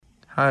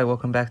Hi,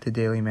 welcome back to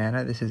Daily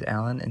Manna. This is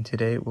Alan, and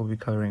today we'll be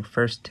covering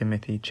 1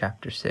 Timothy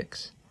chapter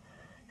 6.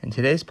 In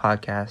today's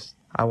podcast,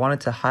 I wanted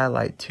to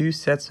highlight two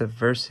sets of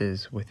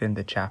verses within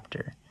the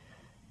chapter.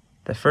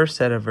 The first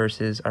set of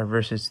verses are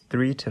verses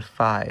 3 to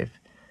 5,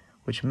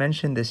 which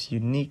mention this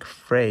unique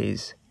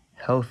phrase,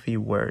 healthy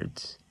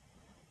words.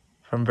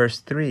 From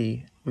verse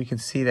 3, we can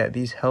see that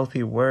these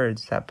healthy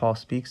words that Paul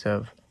speaks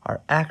of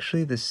are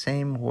actually the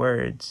same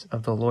words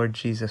of the Lord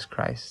Jesus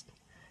Christ,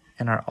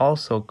 and are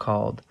also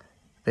called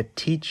the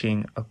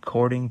teaching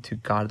according to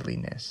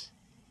godliness.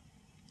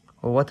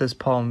 Well, what does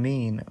Paul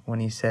mean when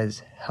he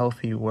says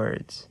healthy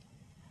words?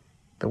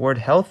 The word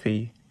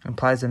healthy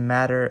implies a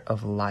matter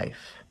of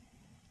life,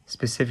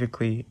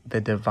 specifically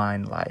the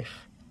divine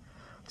life.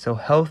 So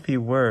healthy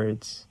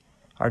words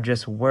are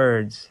just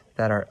words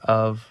that are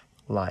of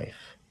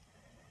life.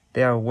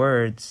 They are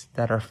words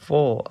that are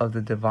full of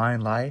the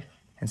divine life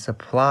and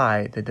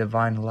supply the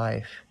divine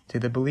life to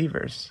the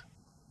believers.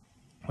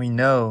 We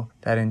know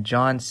that in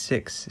John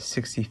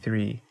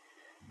 6:63,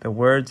 the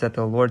words that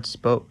the Lord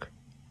spoke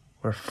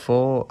were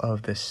full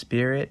of the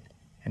Spirit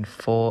and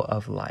full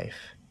of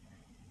life.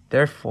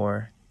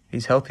 Therefore,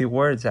 these healthy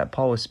words that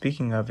Paul was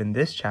speaking of in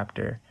this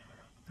chapter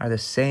are the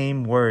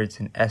same words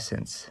in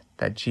essence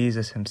that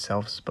Jesus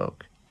himself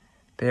spoke.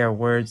 They are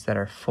words that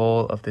are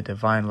full of the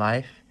divine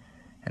life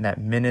and that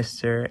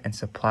minister and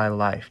supply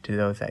life to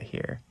those that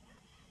hear.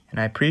 And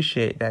I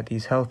appreciate that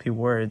these healthy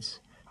words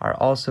are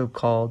also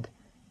called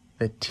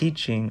the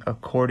teaching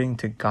according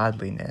to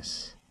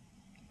godliness.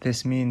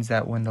 This means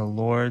that when the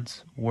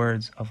Lord's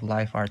words of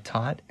life are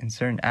taught in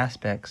certain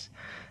aspects,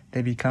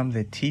 they become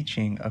the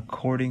teaching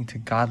according to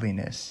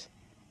godliness.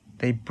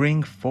 They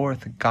bring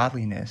forth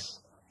godliness.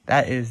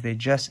 That is, they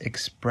just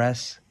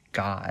express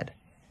God.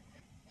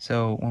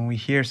 So when we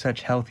hear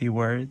such healthy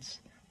words,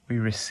 we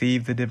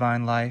receive the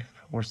divine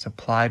life, we're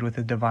supplied with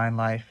the divine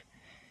life.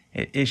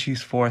 It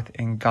issues forth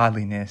in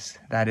godliness,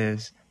 that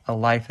is, a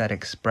life that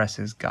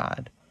expresses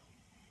God.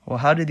 Well,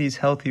 how do these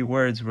healthy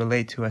words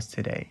relate to us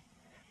today?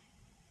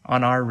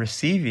 On our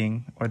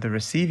receiving or the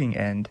receiving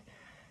end,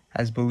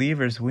 as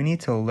believers, we need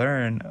to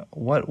learn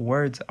what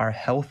words are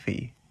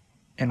healthy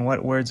and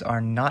what words are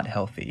not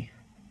healthy.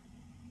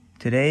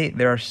 Today,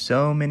 there are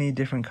so many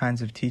different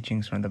kinds of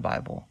teachings from the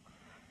Bible.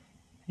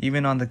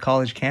 Even on the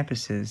college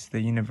campuses,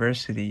 the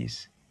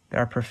universities, there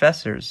are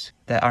professors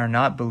that are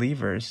not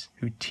believers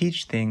who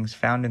teach things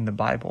found in the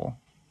Bible.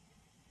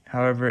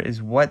 However,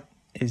 is what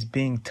is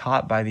being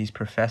taught by these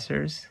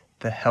professors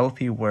the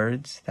healthy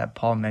words that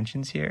Paul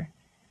mentions here?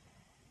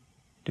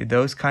 Do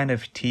those kind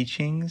of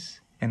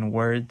teachings and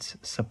words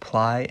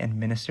supply and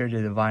minister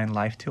the divine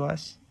life to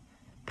us?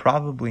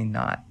 Probably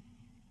not.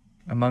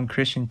 Among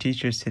Christian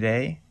teachers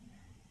today,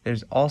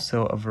 there's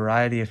also a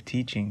variety of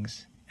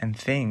teachings and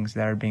things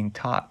that are being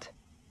taught.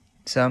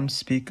 Some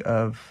speak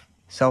of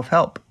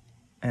self-help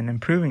and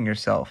improving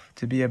yourself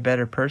to be a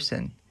better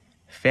person,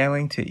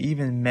 failing to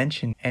even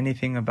mention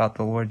anything about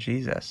the Lord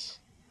Jesus.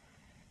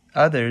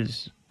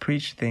 Others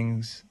preach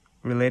things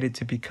related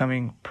to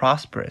becoming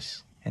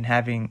prosperous and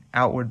having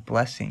outward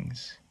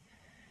blessings.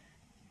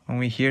 When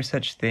we hear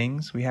such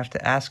things, we have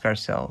to ask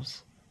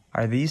ourselves,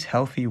 are these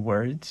healthy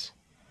words?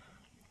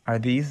 Are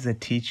these the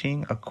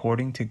teaching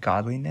according to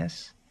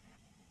godliness?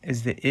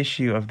 Is the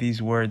issue of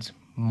these words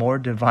more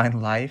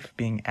divine life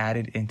being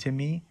added into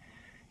me?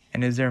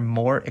 And is there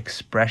more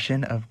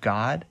expression of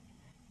God?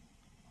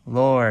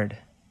 Lord,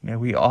 may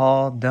we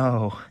all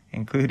know,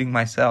 including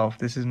myself,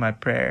 this is my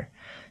prayer.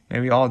 May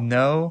we all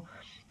know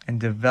and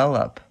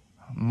develop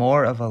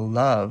more of a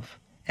love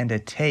and a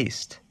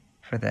taste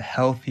for the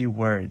healthy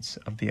words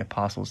of the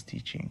apostles'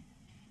 teaching.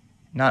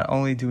 Not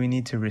only do we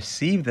need to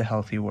receive the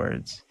healthy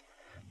words,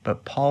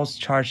 but Paul's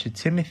charge to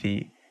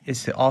Timothy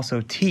is to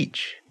also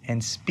teach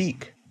and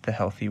speak the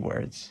healthy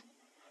words.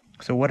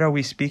 So what are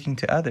we speaking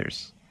to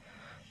others?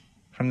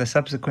 From the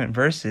subsequent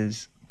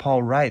verses,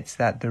 Paul writes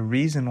that the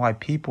reason why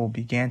people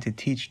began to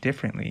teach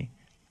differently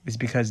is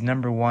because,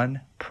 number one,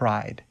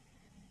 pride.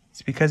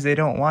 It's because they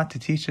don't want to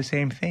teach the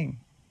same thing.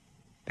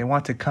 They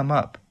want to come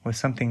up with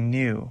something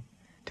new,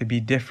 to be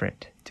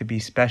different, to be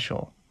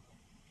special.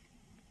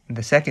 And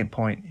the second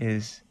point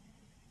is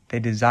they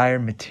desire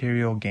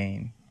material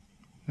gain.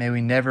 May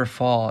we never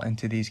fall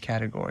into these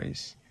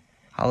categories.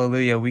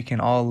 Hallelujah, we can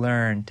all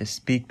learn to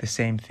speak the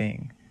same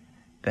thing,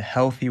 the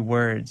healthy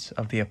words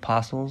of the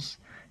apostles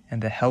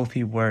and the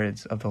healthy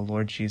words of the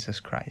Lord Jesus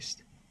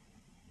Christ.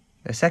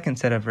 The second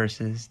set of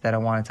verses that I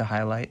wanted to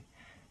highlight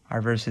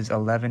are verses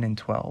 11 and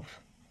 12.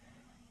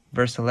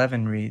 Verse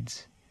 11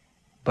 reads,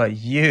 "But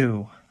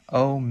you,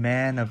 O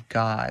man of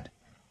God,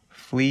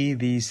 flee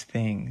these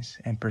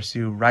things and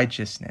pursue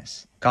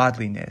righteousness,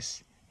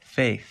 godliness,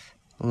 faith,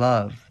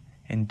 love,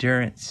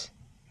 endurance,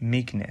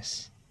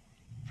 meekness."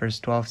 Verse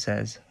 12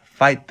 says,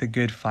 "Fight the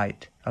good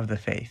fight of the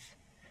faith.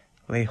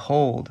 Lay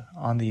hold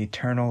on the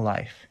eternal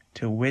life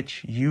to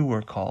which you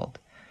were called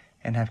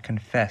and have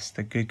confessed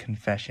the good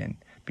confession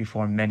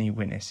before many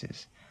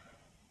witnesses."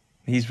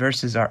 These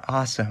verses are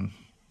awesome.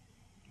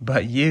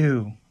 But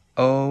you,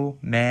 O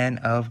man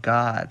of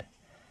God.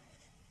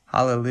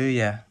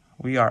 Hallelujah.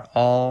 we are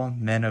all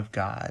men of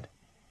God.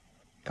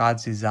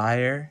 God's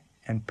desire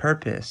and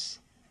purpose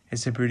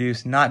is to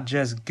produce not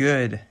just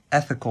good,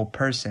 ethical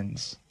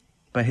persons,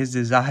 but His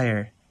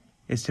desire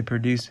is to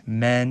produce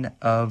men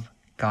of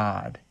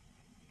God.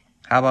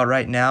 How about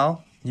right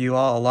now, you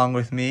all, along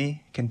with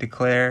me, can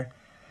declare,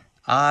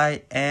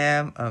 I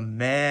am a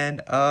man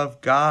of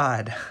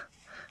God.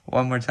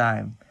 One more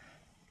time.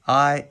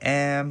 I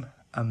am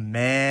a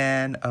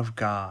man of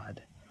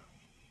God.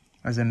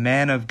 As a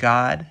man of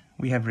God,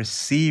 we have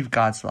received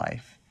God's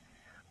life.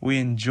 We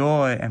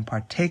enjoy and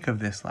partake of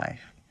this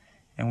life,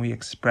 and we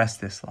express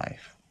this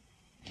life.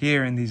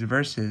 Here in these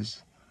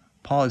verses,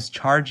 Paul is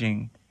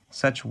charging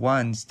such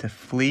ones to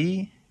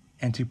flee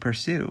and to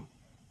pursue.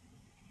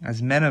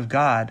 As men of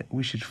God,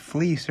 we should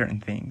flee certain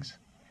things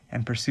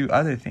and pursue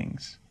other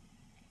things.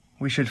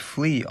 We should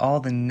flee all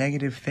the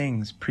negative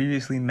things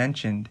previously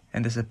mentioned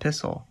in this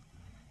epistle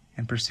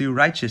and pursue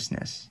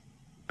righteousness,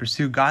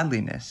 pursue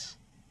godliness,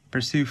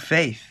 pursue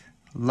faith,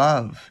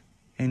 love,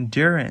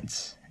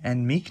 endurance,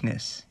 and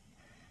meekness.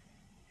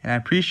 And I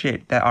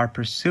appreciate that our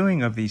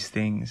pursuing of these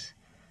things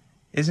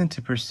isn't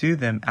to pursue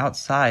them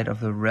outside of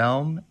the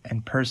realm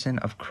and person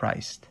of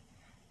Christ.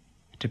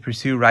 To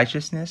pursue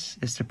righteousness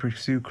is to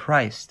pursue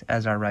Christ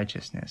as our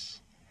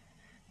righteousness.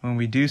 When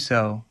we do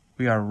so,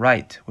 we are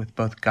right with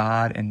both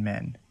God and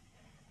men.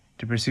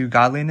 To pursue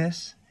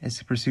godliness is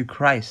to pursue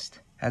Christ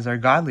as our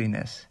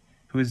godliness,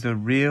 who is the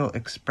real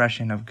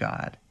expression of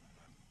God.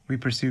 We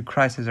pursue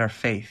Christ as our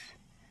faith.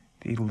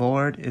 The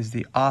Lord is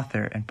the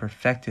author and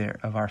perfecter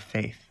of our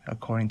faith,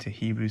 according to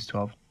Hebrews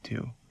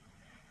 12:2.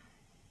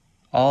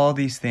 All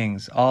these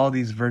things, all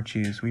these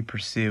virtues we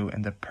pursue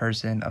in the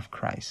person of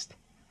Christ.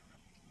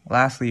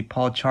 Lastly,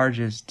 Paul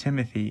charges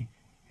Timothy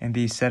in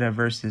these set of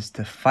verses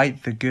to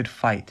fight the good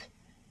fight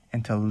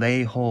and to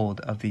lay hold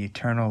of the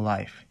eternal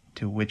life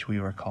to which we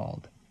were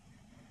called.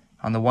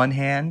 On the one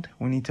hand,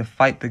 we need to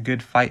fight the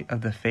good fight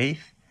of the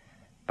faith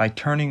by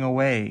turning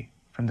away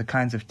from the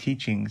kinds of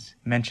teachings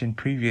mentioned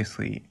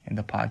previously in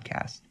the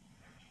podcast.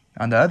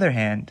 On the other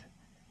hand,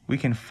 we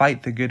can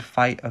fight the good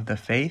fight of the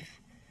faith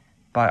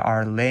by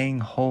our laying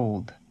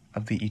hold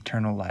of the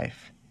eternal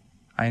life.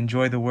 I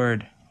enjoy the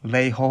word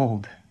lay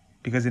hold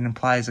because it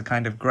implies a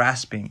kind of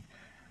grasping,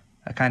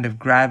 a kind of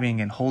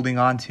grabbing and holding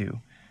on to.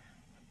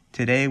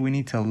 Today we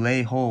need to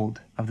lay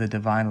hold of the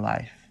divine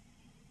life.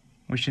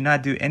 We should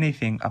not do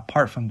anything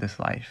apart from this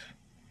life.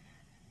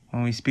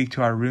 When we speak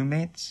to our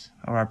roommates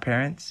or our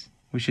parents,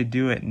 we should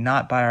do it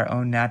not by our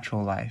own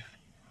natural life,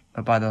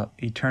 but by the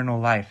eternal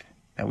life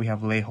that we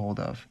have laid hold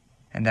of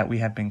and that we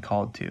have been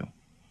called to.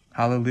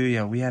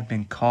 Hallelujah, we have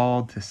been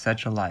called to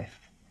such a life,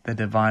 the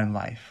divine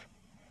life.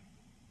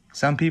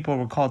 Some people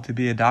were called to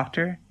be a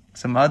doctor.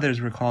 Some others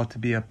were called to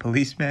be a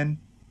policeman,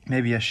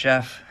 maybe a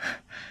chef.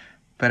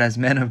 But as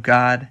men of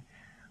God,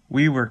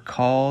 we were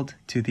called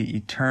to the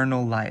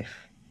eternal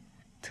life,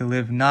 to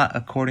live not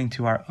according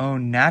to our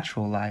own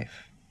natural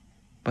life,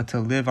 but to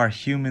live our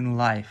human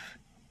life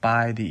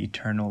by the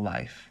eternal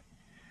life.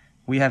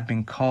 We have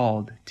been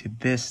called to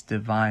this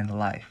divine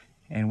life,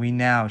 and we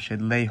now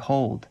should lay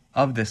hold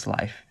of this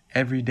life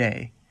every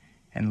day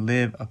and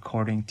live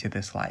according to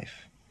this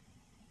life.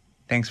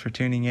 Thanks for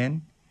tuning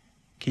in.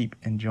 Keep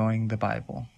enjoying the Bible.